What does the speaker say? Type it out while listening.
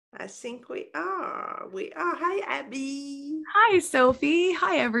I think we are. We are. Hi, Abby. Hi, Sophie.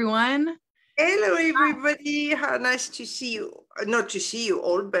 Hi, everyone. Hello, everybody. How nice to see you. Not to see you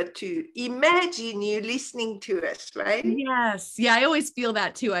all, but to imagine you listening to us, right? Yes. Yeah, I always feel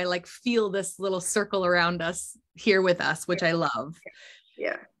that too. I like feel this little circle around us here with us, which I love.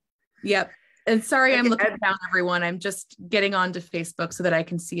 Yeah. Yep. And sorry, I'm Okay. looking down, everyone. I'm just getting onto Facebook so that I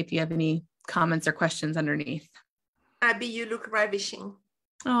can see if you have any comments or questions underneath. Abby, you look ravishing.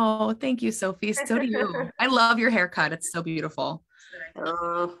 Oh, thank you, Sophie. So do you. I love your haircut. It's so beautiful.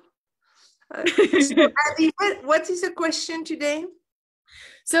 Oh. So, Abby, what is the question today?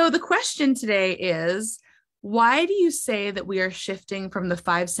 So the question today is, why do you say that we are shifting from the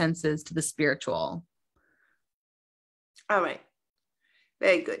five senses to the spiritual? All right.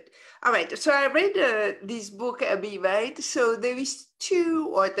 Very good. All right. So I read this book, Abby, right? So there is two,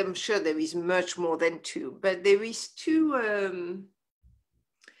 or I'm sure there is much more than two, but there is two,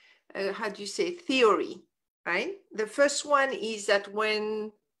 how do you say, theory, right? The first one is that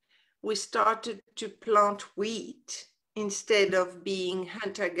when we started to plant wheat instead of being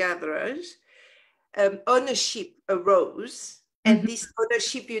hunter-gatherers, ownership arose. And Mhm. this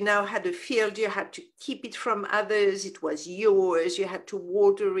ownership, you now had a field, you had to keep it from others, it was yours, you had to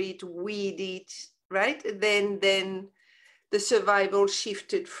water it, weed it, right? Then the survival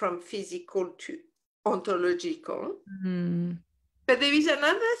shifted from physical to ontological. Mm. But there is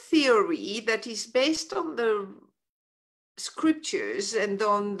another theory that is based on the scriptures and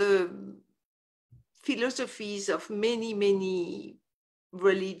on the philosophies of many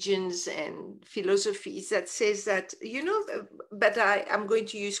religions and philosophies that says that, but I'm going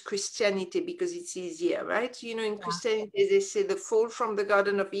to use Christianity because it's easier, right? In Yeah. Christianity, they say the fall from the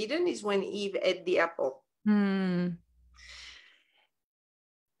Garden of Eden is when Eve ate the apple. Mm.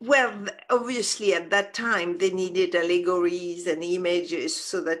 Well, obviously, at that time, they needed allegories and images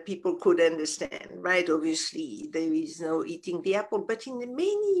so that people could understand, right? Obviously, there is no eating the apple, but in the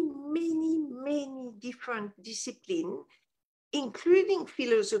many different disciplines, including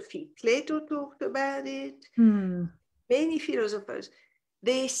philosophy, Plato talked about it, Mm. many philosophers,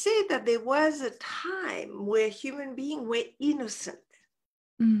 they say that there was a time where human beings were innocent,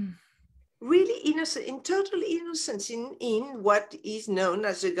 Mm. really innocent, in total innocence in what is known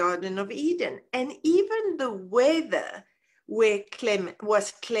as the Garden of Eden. And even the weather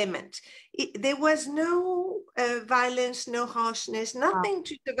was clement. There was no violence, no harshness, Wow. nothing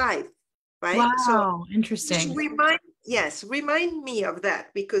to survive, right? So Wow. just Interesting. remind me of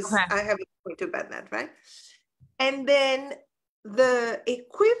that because Okay. I have a point about that, right? And then the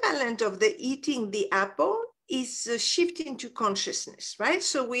equivalent of the eating the apple is a shift into consciousness, right?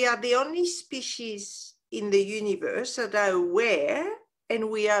 So we are the only species in the universe that are aware, and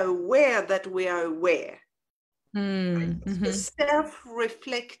we are aware that we are aware. Mm. It's a Hmm.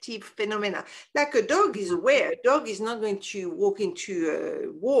 self-reflective phenomena. Like a dog is aware. A dog is not going to walk into a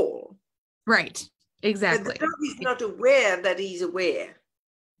wall, Right. but the Exactly. dog is not aware that he's aware.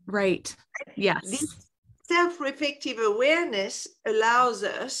 Right. This Yes. self-reflective awareness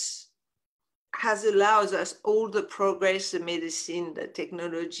has allowed us all the progress, the medicine, the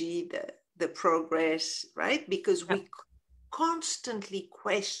technology, the progress, right? Because Yep. we constantly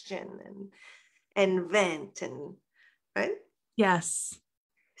question and vent and right. Yes.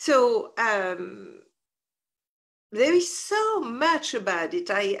 So there is so much about it.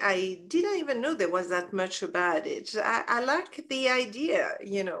 I didn't even know there was that much about it. I like the idea,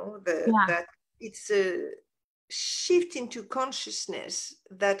 Yeah. that it's a shift into consciousness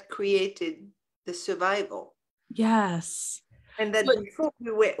that created the survival. Yes. And So, that before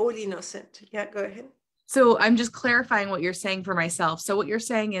we were all innocent. Yeah, go ahead. so I'm just clarifying what you're saying for myself. So what you're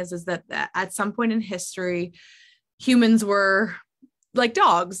saying is that at some point in history, humans were like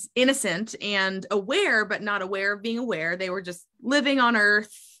dogs, innocent and aware, but not aware of being aware. They were just living on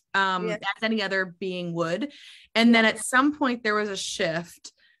Earth Yeah, as any other being would. And yeah, then at some point, there was a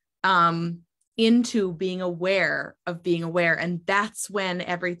shift um, into being aware of being aware. And that's when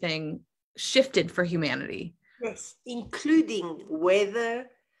everything shifted for humanity. yes, including weather,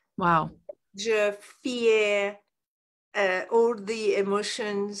 Wow. fear, all the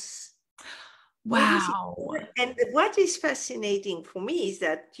emotions, everything. Wow. And what is fascinating for me is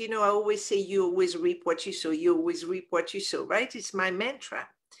that, I always say you always reap what you sow, you always reap what you sow, right? It's my mantra.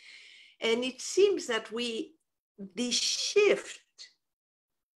 And it seems that this shift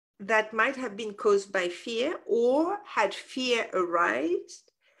that might have been caused by fear or had fear arise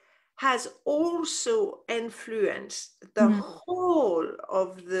has also influenced the Mm. whole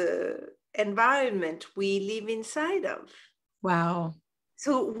of the environment we live inside of. Wow.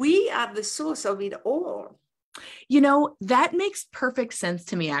 So we are the source of it all. That makes perfect sense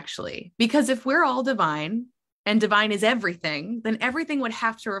to me, actually, because if we're all divine and divine is everything, then everything would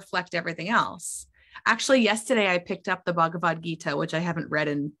have to reflect everything else. Actually, yesterday I picked up the Bhagavad Gita, which I haven't read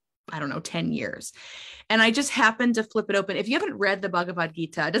in, I don't know, 10 years. And I just happened to flip it open. If you haven't read the Bhagavad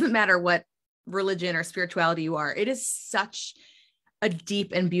Gita, it doesn't matter what religion or spirituality you are, it is such a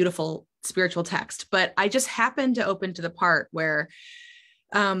deep and beautiful spiritual text. But I just happened to open to the part where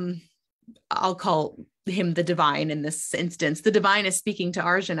I'll call him the divine in this instance. The divine is speaking to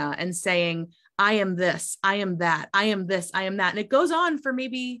Arjuna and saying, I am this, I am that, I am this, I am that. And it goes on for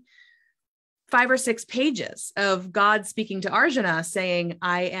maybe 5 or 6 pages of God speaking to Arjuna saying,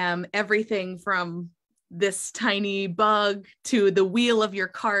 I am everything from this tiny bug to the wheel of your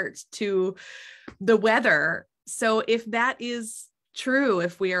cart to the weather. So if that is true,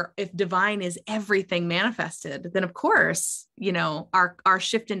 if divine is everything manifested, then of course, our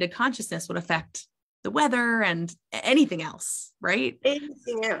shift into consciousness would affect the weather and anything else, right?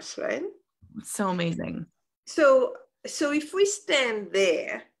 Anything else, right? It's so amazing. So if we stand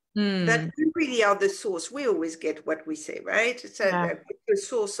there, that we really are the source. We always get what we say, right? It's the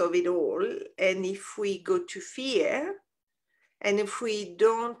source of it all. And if we go to fear, and if we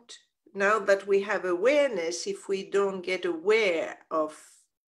don't, now that we have awareness, if we don't get aware of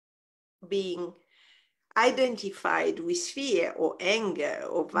being identified with fear or anger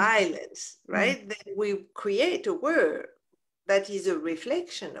or violence, right? Then we create a world that is a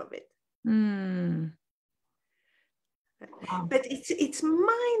reflection of it. Wow. But it's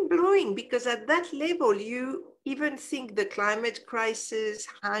mind-blowing, because at that level, you even think the climate crisis,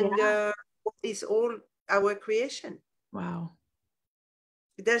 hunger, is all our creation. Wow.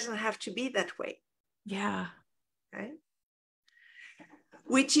 It doesn't have to be that way. Yeah. Right?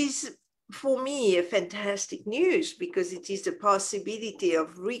 Which is, for me, a fantastic news, because it is the possibility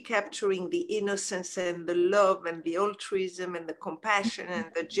of recapturing the innocence and the love and the altruism and the compassion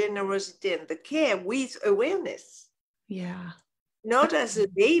and the generosity and the care with awareness. Yeah. Not as a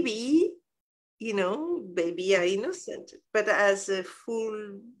baby, baby are innocent, but as a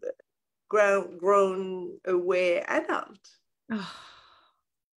full grown aware adult.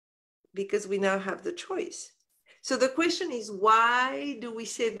 Because we now have the choice. So the question is, why do we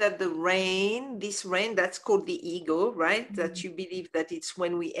say that this rain, that's called the ego, right? Mm-hmm. That you believe that it's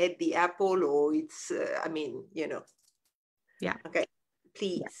when we ate the apple, or it's, Yeah. Okay,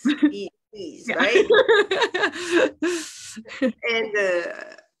 please, please, right? And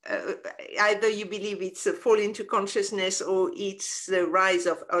either you believe it's a fall into consciousness or it's the rise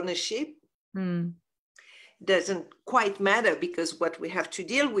of ownership. Doesn't quite matter, because what we have to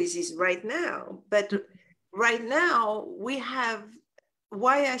deal with is right now. But right now we have,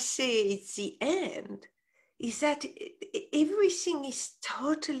 why I say it's the end, is that everything is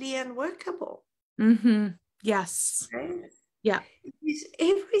totally unworkable. Yes. Right? Yeah.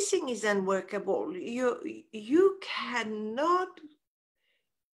 Everything is unworkable.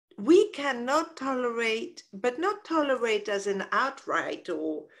 We cannot tolerate, but not tolerate as an outright,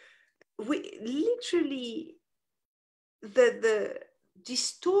 or we literally, the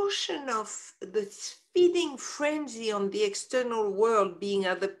distortion of the feeding frenzy on the external world, being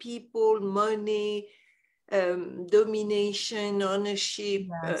other people, money, domination, ownership,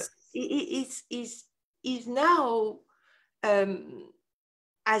 is now,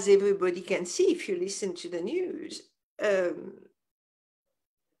 as everybody can see if you listen to the news,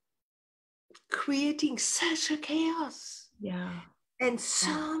 creating such a chaos. And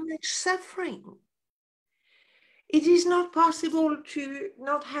so much suffering. It is not possible to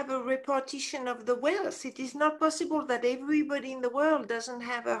not have a repartition of the wealth. It is not possible that everybody in the world doesn't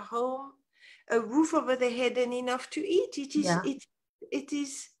have a home, a roof over their head, and enough to eat. It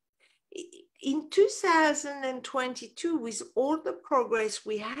is in 2022, with all the progress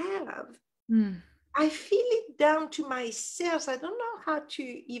we have, I feel it down to my cells. I don't know how to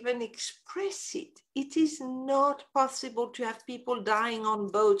even express it. It is not possible to have people dying on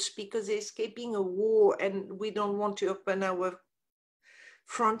boats because they're escaping a war and we don't want to open our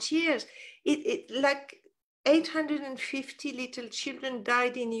frontiers. Like 850 little children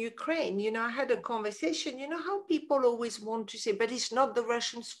died in Ukraine. I had a conversation, how people always want to say, but it's not the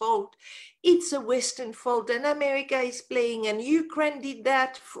Russians' fault. It's a Western fault, and America is playing, and Ukraine did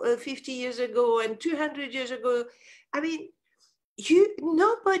that 50 years ago and 200 years ago. I mean,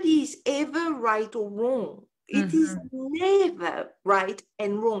 nobody is ever right or wrong. It is never right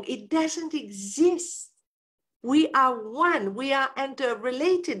and wrong. It doesn't exist. We are one. We are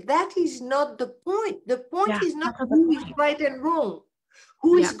interrelated. That is not the point. The point is not who is right and wrong,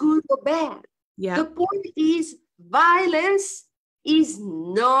 who is good or bad. The point is violence is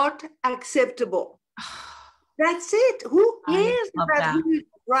not acceptable. That's it. Who I cares love about that. who is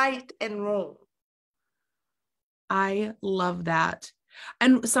right and wrong? I love that.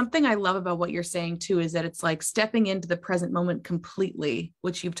 And something I love about what you're saying too is that it's like stepping into the present moment completely,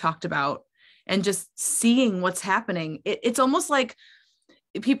 which you've talked about, and just seeing what's happening. It's almost like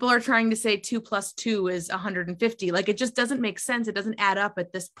people are trying to say 2 + 2 is 150. Like it just doesn't make sense. It doesn't add up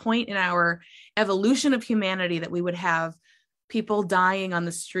at this point in our evolution of humanity that we would have people dying on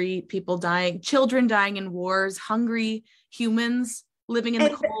the street, people dying, children dying in wars, hungry humans living in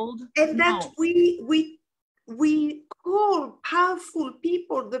the cold. And No. that we call powerful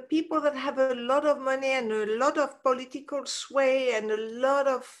people the people that have a lot of money and a lot of political sway and a lot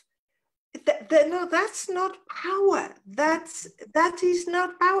of no, that's not power. That is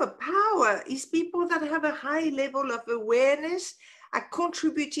not power. Power is people that have a high level of awareness, are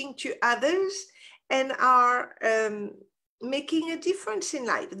contributing to others, and are making a difference in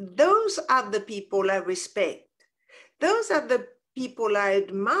life. Those are the people I respect. Those are the people I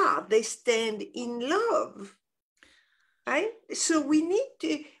admire. They stand in love, right? So we need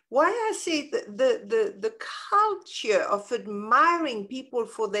to, why I say the culture of admiring people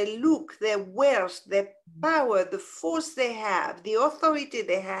for their look, their wealth, their power, the force they have, the authority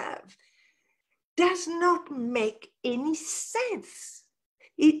they have, does not make any sense.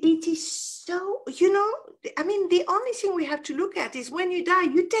 It is so, I mean, the only thing we have to look at is when you die,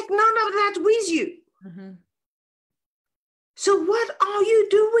 you take none of that with you. Mm-hmm. So what are you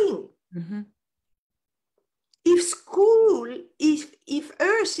doing? Mm-hmm. If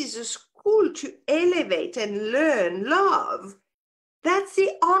Earth is a school to elevate and learn love, that's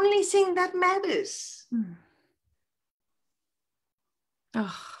the only thing that matters.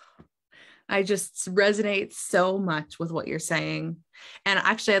 Oh, I just resonate so much with what you're saying. And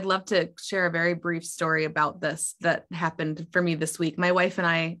actually, I'd love to share a very brief story about this that happened for me this week. My wife and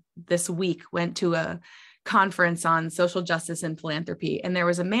I this week went to a conference on social justice and philanthropy. And there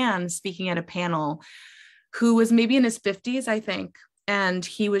was a man speaking at a panel who was maybe in his 50s, I think. And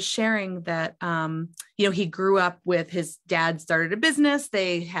he was sharing that, he grew up with his dad started a business.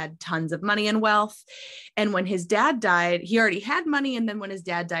 They had tons of money and wealth. And when his dad died, he already had money. And then when his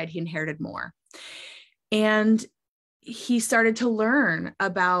dad died, he inherited more. And he started to learn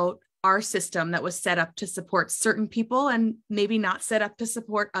about our system that was set up to support certain people and maybe not set up to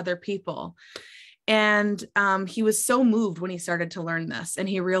support other people. And he was so moved when he started to learn this, and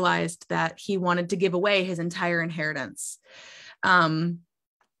he realized that he wanted to give away his entire inheritance.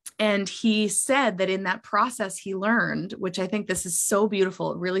 And he said that in that process, he learned, which I think this is so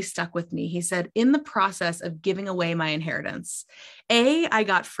beautiful, it really stuck with me. He said, in the process of giving away my inheritance, A, I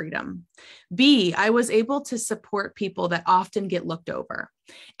got freedom. B, I was able to support people that often get looked over.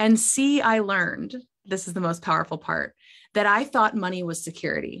 And C, I learned, this is the most powerful part, that I thought money was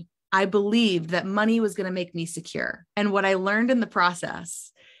security. I believed that money was going to make me secure. And what I learned in the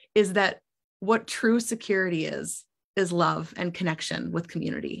process is that what true security is love and connection with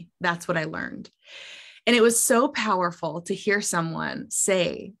community. That's what I learned. And it was so powerful to hear someone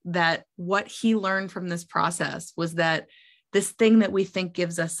say that what he learned from this process was that this thing that we think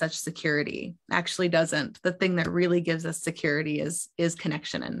gives us such security actually doesn't. The thing that really gives us security is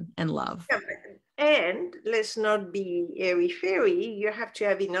connection and love. Yeah, and let's not be airy-fairy. You have to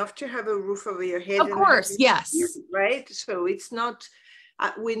have enough to have a roof over your head. Of course, yes. Right? So it's not,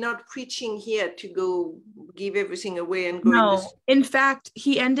 we're not preaching here to go give everything away and go. No, in fact,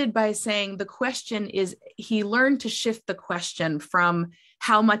 he ended by saying the question is, he learned to shift the question from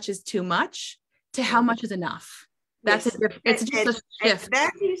how much is too much to how much is enough. That's yes. It's just a shift.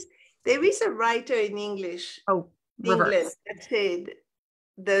 There is a writer in English, England, that said,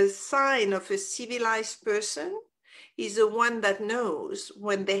 the sign of a civilized person is the one that knows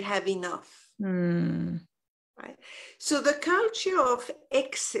when they have enough. Right? So the culture of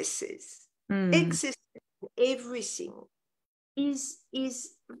excesses, everything is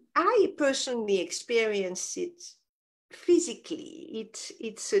I personally experience it physically.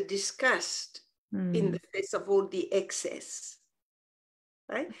 It's a disgust in the face of all the excess,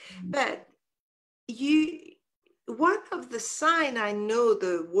 right? But one of the sign I know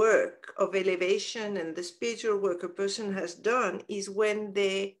the work of elevation and the spiritual work a person has done is when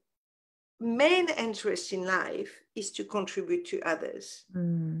the main interest in life is to contribute to others,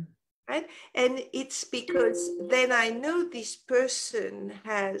 right? And it's because then I know this person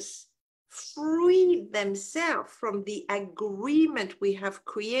has freed themselves from the agreement we have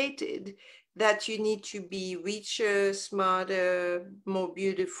created that you need to be richer, smarter, more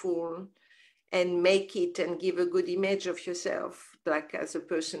beautiful, and make it and give a good image of yourself, like as a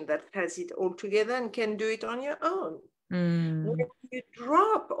person that has it all together and can do it on your own. Mm. When you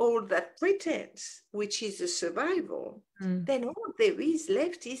drop all that pretense, which is a survival, Mm. then all there is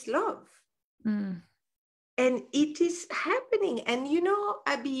left is love. Mm. And it is happening. And you know,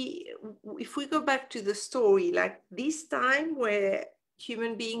 Abby, if we go back to the story, like this time where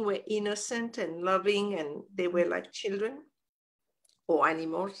human beings were innocent and loving and they were like children or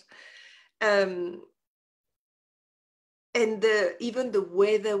animals, and even the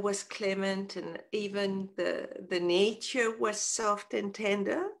weather was clement, and even the nature was soft and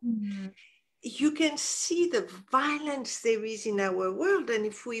tender. Mm. You can see the violence there is in our world. And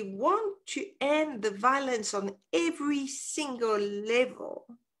if we want to end the violence on every single level,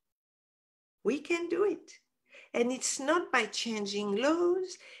 we can do it. And it's not by changing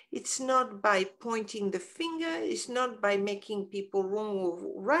laws. It's not by pointing the finger. It's not by making people wrong or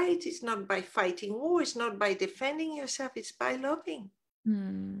right. It's not by fighting war. It's not by defending yourself. It's by loving.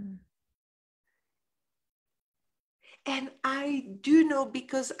 Mm. And I do know,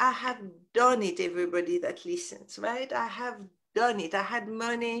 because I have done it, everybody that listens, right? I have done it. I had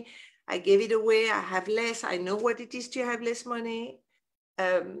money. I gave it away. I have less. I know what it is to have less money.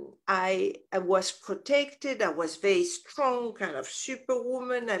 I was protected. I was very strong, kind of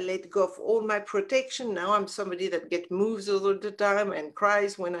superwoman. I let go of all my protection. Now I'm somebody that gets moves all the time and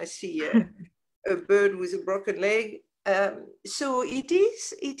cries when I see a bird with a broken leg. So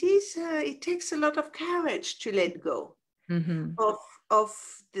it takes a lot of courage to let go Mm-hmm. of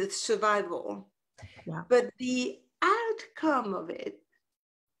the survival. Yeah. But the outcome of it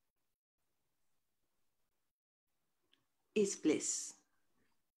is bliss.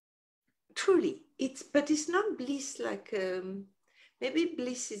 Truly, but it's not bliss like, maybe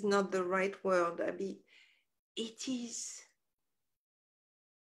bliss is not the right word, Abby. It is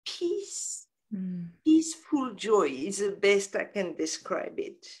peace. Mm. Peaceful joy is the best I can describe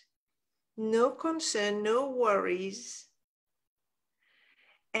it. No concern, no worries.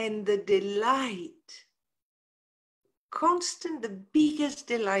 And the delight, constant, the biggest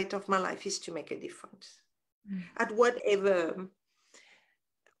delight of my life is to make a difference at whatever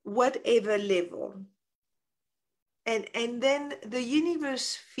level. And then the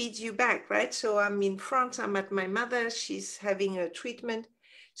universe feeds you back, right? So I'm in France, I'm at my mother, she's having a treatment.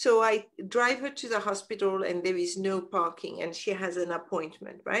 So I drive her to the hospital and there is no parking and she has an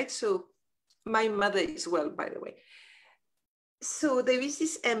appointment, right? So my mother is well, by the way. So there is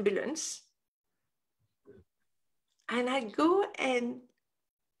this ambulance and I go and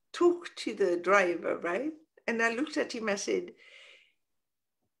talk to the driver, right? And I looked at him, I said,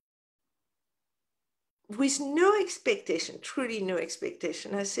 with no expectation, truly no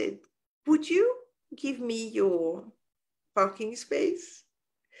expectation, I said, would you give me your parking space?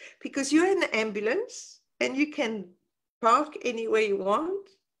 Because you're an ambulance and you can park anywhere you want.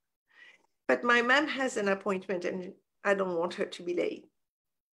 But my mom has an appointment and I don't want her to be late.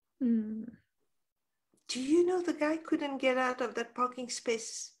 Mm. Do you know the guy couldn't get out of that parking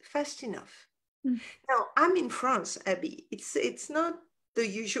space fast enough? Mm. Now, I'm in France, Abby. It's not the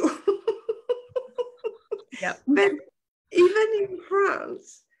usual. Yep. But even in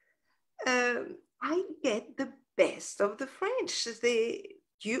France, I get the best of the French.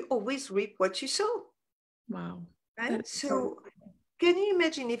 You always reap what you sow. Wow. Right? So can you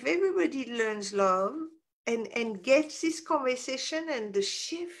imagine if everybody learns love and gets this conversation and the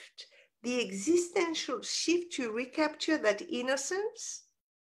shift, the existential shift to recapture that innocence?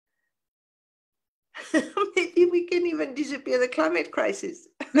 Maybe we can even disappear the climate crisis.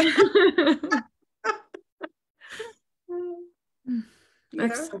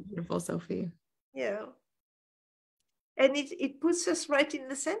 That's Yeah. so beautiful, Sophie. Yeah. And it puts us right in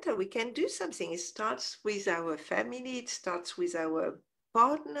the center. We can do something. It starts with our family. It starts with our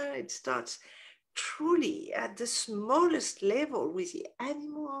partner. It starts truly at the smallest level with the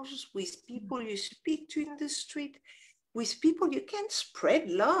animals, with people you speak to in the street, with people you can spread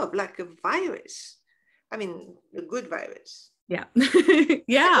love like a virus. I mean, a good virus. Yeah.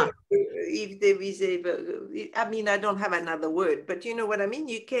 Yeah. If there is I mean, I don't have another word, but you know what I mean?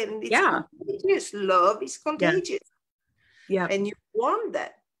 It's Yeah. contagious. Love is contagious. Yeah. And you want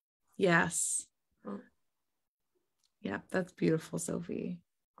that. Yes. Mm. Yeah, that's beautiful, Sophie.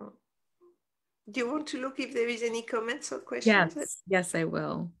 Do you want to look if there is any comments or questions? Yes, I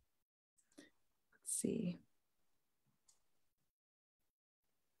will. Let's see.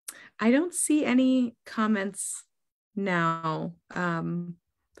 I don't see any comments now,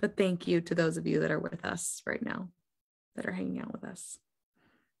 but thank you to those of you that are with us right now, that are hanging out with us.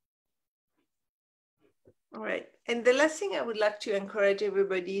 All right. And the last thing I would like to encourage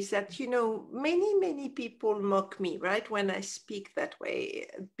everybody is that, you know, many people mock me, right, when I speak that way,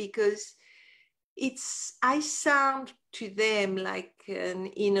 because I sound to them like an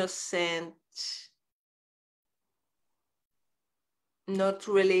innocent, not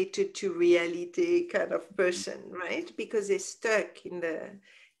related to reality kind of person, right? Because they're stuck in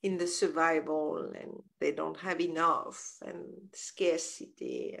the survival and they don't have enough and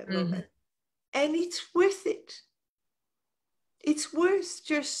scarcity and all that. And it's worth it. It's worth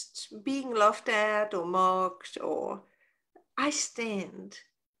just being laughed at or mocked, or I stand.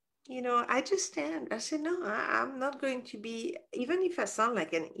 I just stand. I say, no, I'm not going to be, even if I sound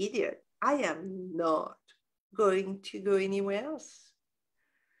like an idiot, I am not going to go anywhere else.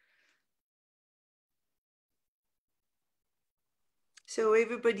 So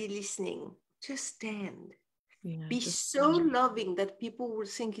everybody listening, just stand. Yeah, be so loving that people will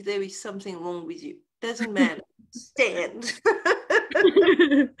think there is something wrong with you. Doesn't matter. Stand.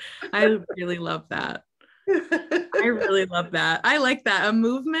 I really love that. I really love that. I like that. A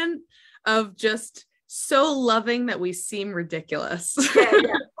movement of just so loving that we seem ridiculous.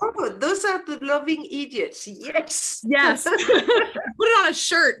 Yeah. Oh, those are the loving idiots. Yes. Yes. Put it on a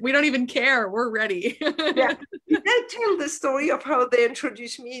shirt. We don't even care. We're ready. Yeah. Did I tell the story of how they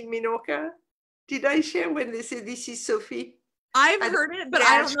introduced me in Minorca? Did I share when they said, this is Sophie? I've heard it, but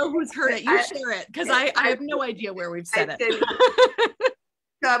I don't know who's heard it. You share it, because I have no idea where we've said it.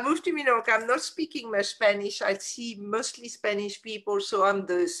 So I moved to Minorca. I'm not speaking much Spanish. I see mostly Spanish people, so I'm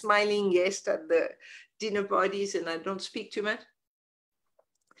the smiling guest at the dinner parties and I don't speak too much.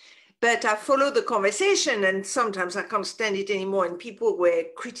 But I follow the conversation and sometimes I can't stand it anymore. And people were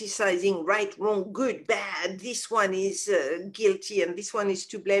criticizing right, wrong, good, bad. This one is guilty and this one is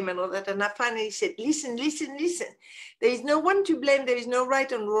to blame and all that. And I finally said, listen. There is no one to blame. There is no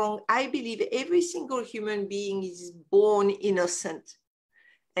right and wrong. I believe every single human being is born innocent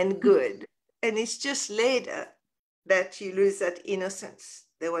and good. And it's just later that you lose that innocence.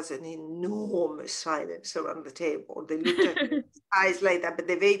 There was an enormous silence around the table. They looked at his eyes like that, but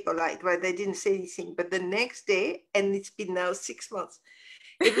they're very polite, right? They didn't say anything. But the next day, and it's been now 6 months,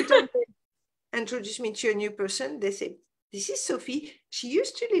 every time they introduce me to a new person, they say, this is Sophie. She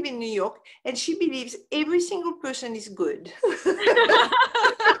used to live in New York, and she believes every single person is good.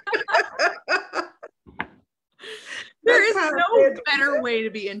 There is no better way to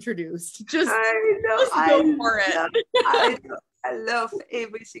be introduced. Just go for it. I love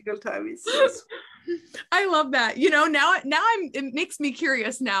every single time. It's so sweet. I love that. Now it makes me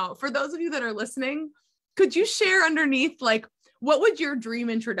curious now. For those of you that are listening, could you share underneath, like, what would your dream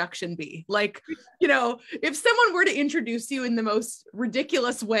introduction be? Like, if someone were to introduce you in the most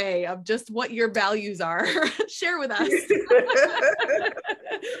ridiculous way of just what your values are, share with us.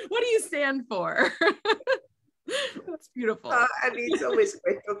 What do you stand for? That's beautiful. It's always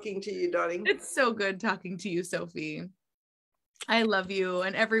great talking to you, darling. It's so good talking to you, Sophie. I love you,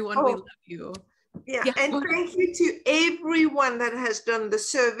 and everyone, we love you. Yeah, and thank you to everyone that has done the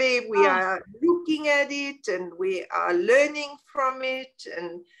survey. We are looking at it and we are learning from it,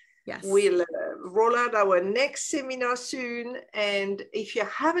 and we'll roll out our next seminar soon. And if you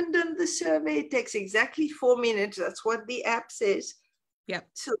haven't done the survey, it takes exactly 4 minutes. That's what the app says. Yep.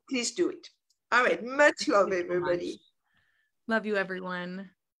 So please do it. All right. Much love, everybody. Love you,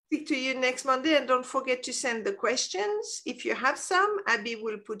 everyone. Speak to you next Monday, and don't forget to send the questions. If you have some, Abby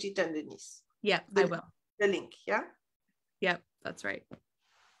will put it underneath. Yeah, I will. The link, yeah? Yep, that's right.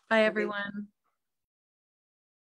 Bye, everyone.